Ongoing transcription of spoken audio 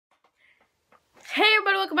Hey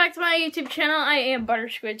everybody, welcome back to my YouTube channel. I am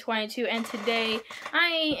ButterSquid22 and today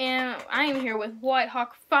I am here with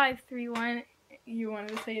WhiteHawk531. You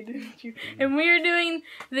wanted to say it, didn't you? And we are doing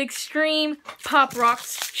the Xtreme Pop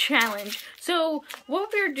Rocks challenge. So what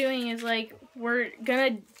we're doing is like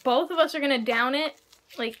both of us are gonna down it,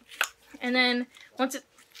 and then once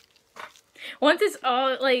it's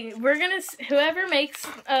all whoever makes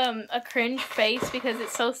a cringe face because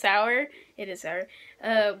it's so sour, it is sour,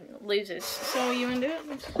 loses. So you wanna do it?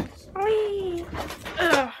 Whee!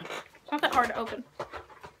 Ugh. It's not that hard to open.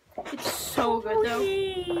 It's so good though.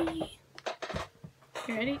 You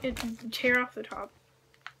ready? Tear off the top.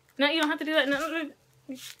 No, you don't have to do that. No.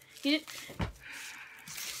 You just...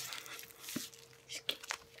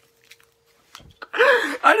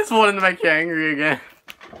 I just wanted to make you angry again.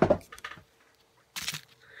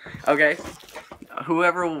 Okay.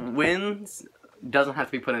 Whoever wins doesn't have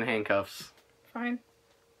to be put in handcuffs. Fine.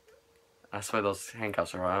 I swear those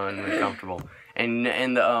handcuffs are uncomfortable. And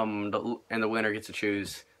the winner gets to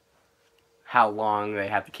choose how long they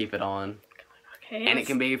have to keep it on. Okay. And it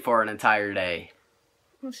can be for an entire day.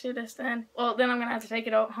 Let's do this then. Well, then I'm gonna have to take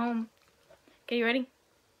it out home. Okay, you ready?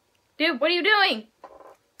 Dude, what are you doing?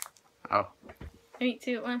 Oh. 3,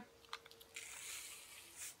 2, 1.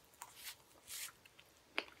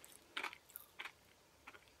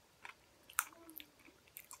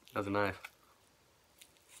 That's a knife.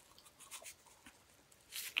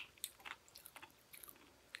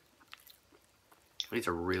 These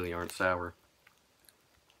really aren't sour.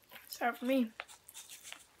 Sour for me.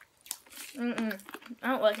 I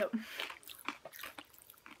don't like it.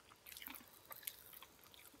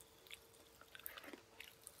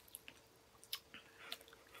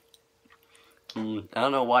 I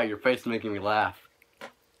don't know why your face is making me laugh.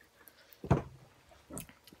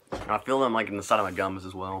 I feel them like in the side of my gums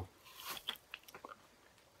as well.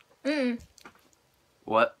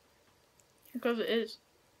 What? Because it is.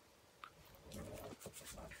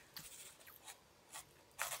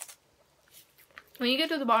 When you get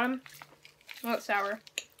to the bottom, oh, it's sour.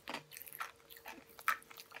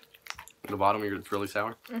 The bottom, it's really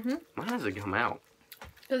sour? Mm-hmm. Why does it come out?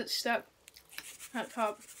 Because it's stuck at the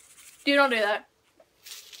top. Dude, don't do that.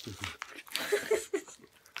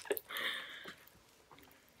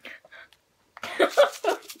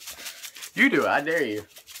 You do it, I dare you.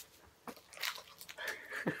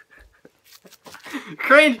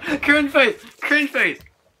 Cringe face.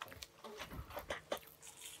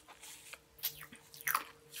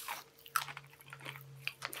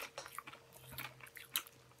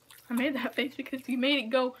 I made that face because you made it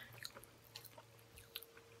go.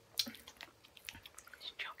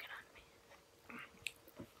 It's choking on me.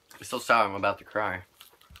 It's so sour, I'm about to cry.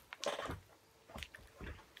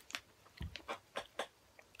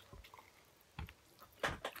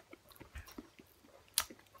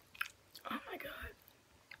 Oh my god.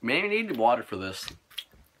 Maybe you need water for this.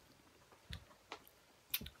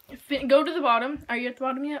 Go to the bottom. Are you at the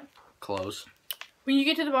bottom yet? Close. When you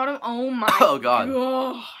get to the bottom, oh my God.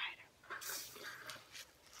 God.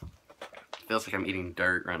 Feels like I'm eating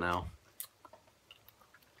dirt right now.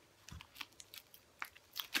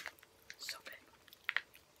 So good.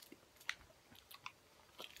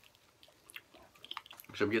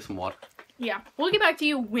 Should we get some water? Yeah, we'll get back to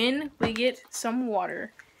you when we get some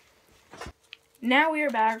water. Now we are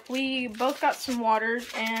back. We both got some water,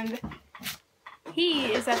 and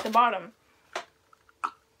he is at the bottom.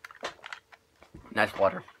 Nice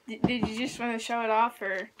water. Did you just want to show it off,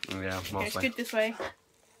 or? Yeah, Here, mostly. scoot this way.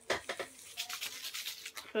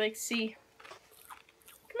 For see.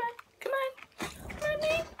 Come on, babe.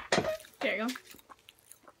 Come on. There you go.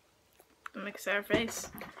 Don't make a sour face.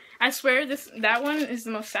 I swear that one is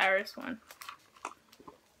the most sourest one.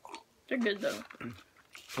 They're good though.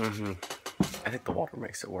 I think the water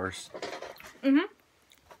makes it worse. Is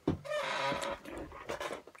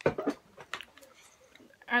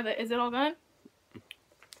it all gone?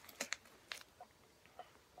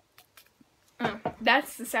 Oh,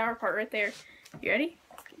 that's the sour part right there. You ready?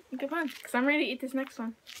 Come on, because I'm ready to eat this next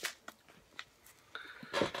one.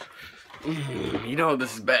 You know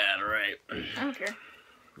this is bad, right? I don't care.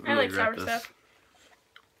 I like sour stuff.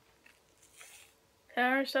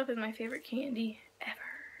 Sour stuff is my favorite candy ever.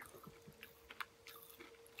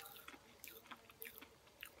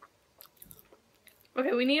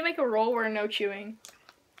 Okay, we need to make a roll where no chewing.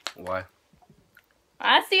 Why?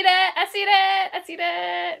 I see that! I see that! I see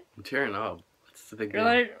that! I'm tearing up. What's the big deal?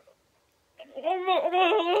 You're like...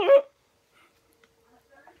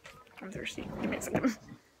 I'm thirsty. Give me a second.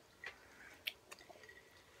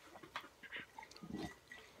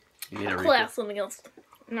 You need a I'll have something else.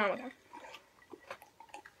 No, okay.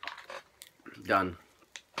 Done.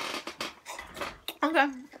 Okay.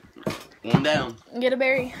 One down. Get a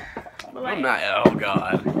berry. Bye-bye. I'm not. Oh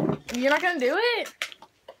God. You're not gonna do it?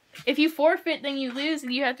 If you forfeit, then you lose,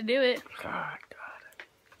 and you have to do it. God.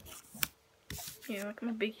 Yeah, look at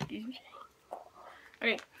my big DJ.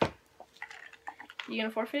 Okay. You gonna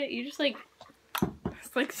forfeit? You just like,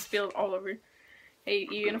 it's like spilled all over. Hey,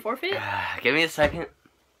 you gonna forfeit? Give me a second.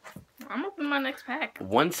 I'm opening my next pack.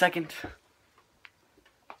 1 second.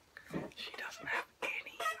 She doesn't have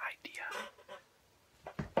any idea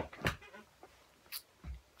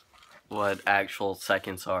what actual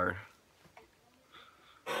seconds are.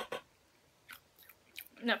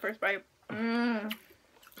 That first bite.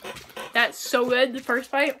 That's so good, the first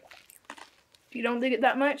bite. If you don't dig it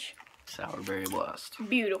that much. Sour berry blast.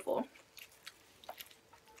 Beautiful.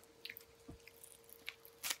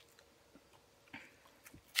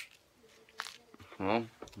 Well,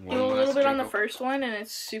 Do a little bit on the first one, and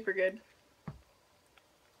it's super good.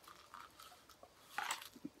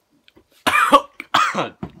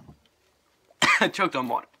 I choked on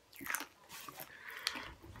water.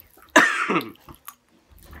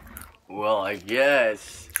 Well, I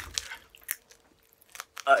guess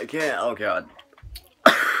I can't. Oh God.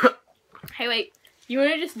 Hey, wait. You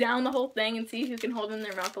want to just down the whole thing and see who can hold it in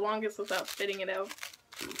their mouth the longest without spitting it out?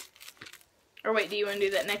 Or wait, do you want to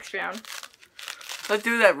do that next round? Let's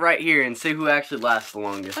do that right here and see who actually lasts the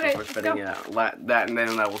longest Okay, before let's spitting go. it out. That and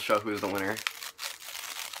then that will show who's the winner.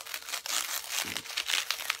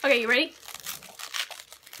 Okay, you ready?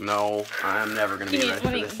 No, I'm never gonna be ready for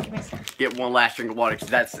this. Give me a second. Get one last drink of water, 'cause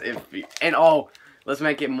that's if. And oh, let's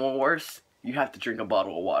make it more worse. You have to drink a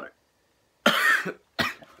bottle of water.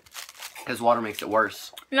 Because water makes it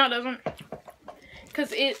worse. No, it doesn't.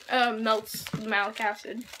 Because it melts the malic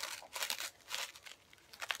acid.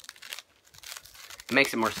 It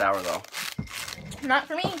makes it more sour though. Not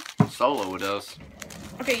for me. Solo does.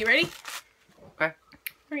 Okay, you ready? Okay.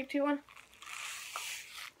 3, 2, 1.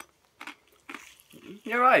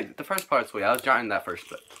 You're right. The first part's sweet. I was trying that first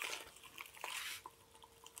bit.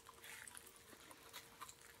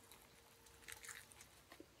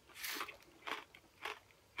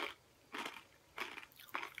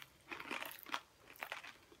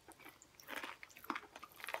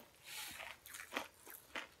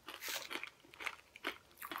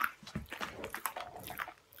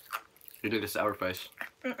 You did a sour face.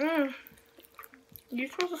 You're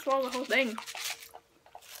supposed to swallow the whole thing.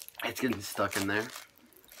 It's getting stuck in there.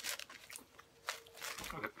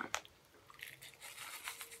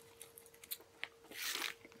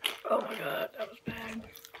 Oh my god, that was bad.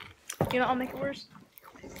 You know, I'll make it worse.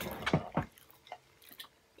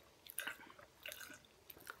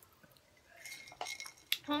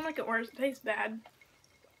 I'll make it worse. It tastes bad.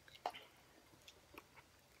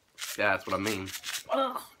 Yeah, that's what I mean.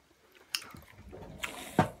 Ugh.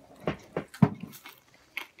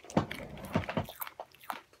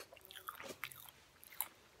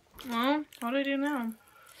 Well, what do I do now?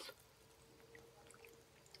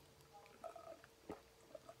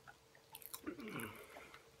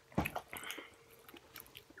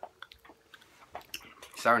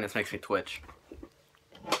 Sourness makes me twitch.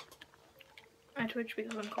 I twitch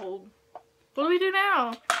because I'm cold. What do we do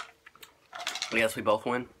now? I guess we both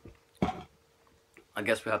win. I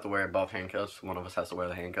guess we have to wear both handcuffs. One of us has to wear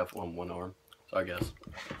the handcuff on one arm. So I guess.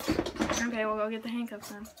 Okay, we'll go get the handcuffs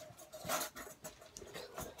then.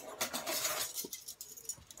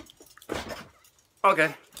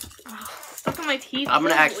 Okay. Oh, stuck in my teeth. I'm gonna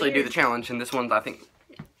This is actually do weird. the challenge, and this one I think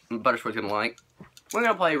Buttersworth's gonna like. We're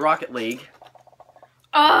gonna play Rocket League.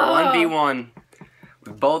 Oh! 1v1.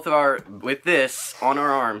 With both of our, with this on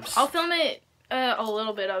our arms. I'll film it, a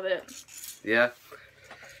little bit of it. Yeah.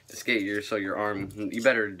 Just get your arm, you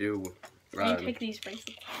better do. Let me take these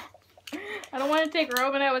bracelets. I don't want to take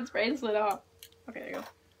Robin Edwards' bracelet off. Okay, there you go.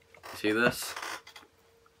 See this?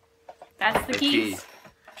 That's the The keys. key.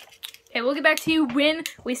 Okay, we'll get back to you when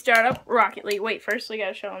we start up Rocket League. Wait, first we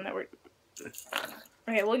gotta show them that we're...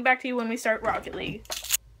 Okay, we'll get back to you when we start Rocket League.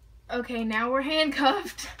 Okay, now we're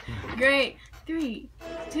handcuffed. Great. 3,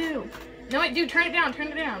 2... No, wait, dude, turn it down, turn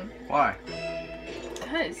it down. Why?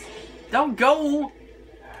 Because... Don't go!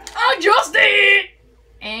 I just did!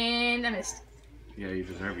 And I missed. Yeah, you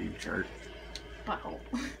deserve it, you jerk. Butthole.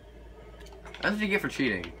 That's what you get for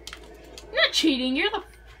cheating. I'm not cheating, you're the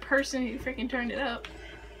person who freaking turned it up.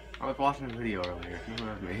 I was watching a video earlier. It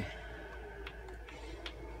was me.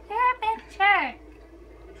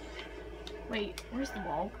 Wait, where's the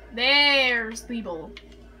ball? There's the ball.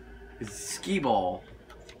 It's a skee ball.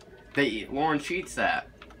 Lauren cheats that.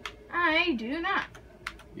 I do not.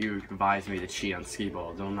 You advised me to cheat on skee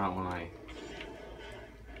ball. Do not lie.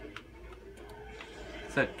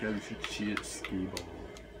 Set go shit ski ball.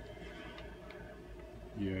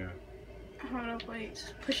 Yeah. Hold up,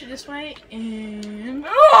 wait. Push it this way and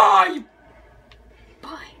oh, you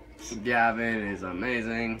butt. Gavin is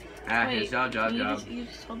amazing at his job. You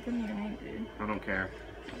just told them your name, dude. I don't care.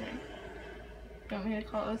 Okay. You want me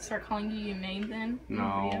to start calling you your name then?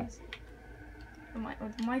 No.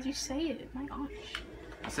 Why'd you say it? My gosh.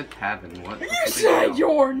 I said Pavin. What? You said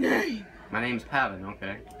your name! My name's Pavin,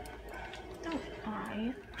 okay. Don't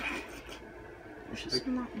lie. It's just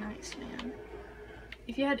not nice, man.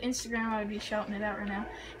 If you had Instagram, I would be shouting it out right now.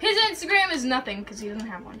 His Instagram is nothing, because he doesn't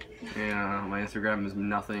have one. Yeah, my Instagram is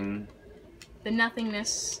nothing. The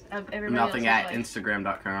nothingness of everybody Nothing at life.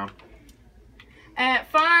 Instagram.com.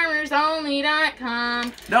 At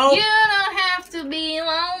farmersonly.com. Nope. You don't have to be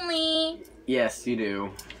lonely. Yes, you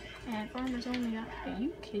do. At farmersonly.com. Are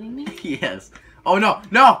you kidding me? Yes. Oh no!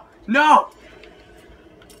 No! No!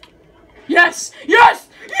 Yes! Yes!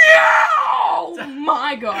 Yeah! Oh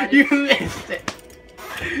my god. You missed it.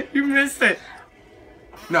 You missed it.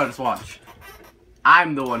 No, just watch.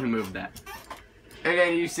 I'm the one who moved that. And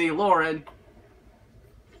then you see Lauren.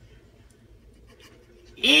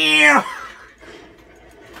 Ew!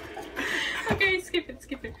 Okay, skip it.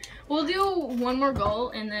 We'll do one more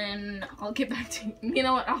goal and then I'll get back to you. You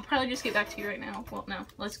know what? I'll probably just get back to you right now. Well, no.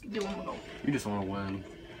 Let's do one more goal. You just want to win.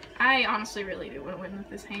 I honestly really do want to win with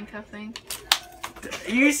this handcuff thing.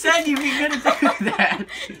 You said you'd be good at doing that.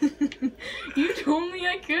 You told me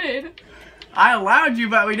I could. I allowed you,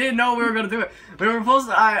 but we didn't know we were gonna do it. We were supposed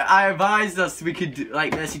to. I advised us we could do,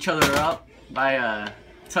 like mess each other up by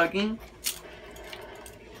tugging.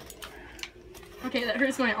 Okay, that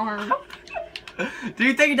hurts my arm. Do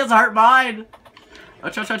you think it doesn't hurt mine?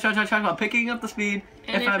 I'll try about picking up the speed.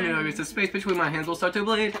 And if I notice the space between my hands will start to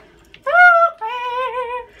bleed.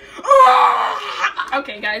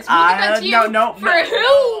 Okay, guys, we'll get back to you for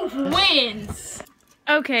who wins.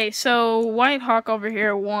 Okay, so White Hawk over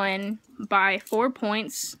here won by 4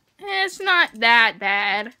 points. It's not that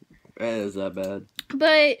bad. It is that bad.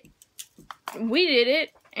 But we did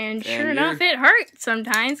it, and sure enough, it hurt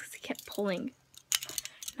sometimes because he kept pulling.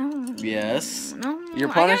 No. Yes. No. You're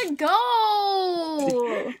punished. I gotta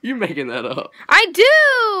go. You're making that up. I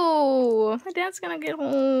do. My dad's gonna get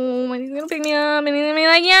home and he's gonna pick me up and he's gonna be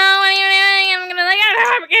like, "Yo, what are you doing?" I'm gonna be like,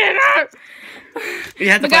 "I'm get it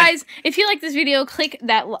up." But guys, if you like this video, click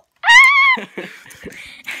that.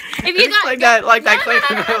 If you got like that, like that, click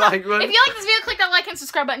like. If you like this video, click that like and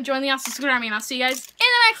subscribe button. Join the awesome subscribe me, and I'll see you guys in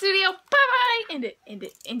the next video. Bye bye. End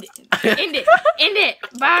it.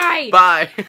 Bye. Bye.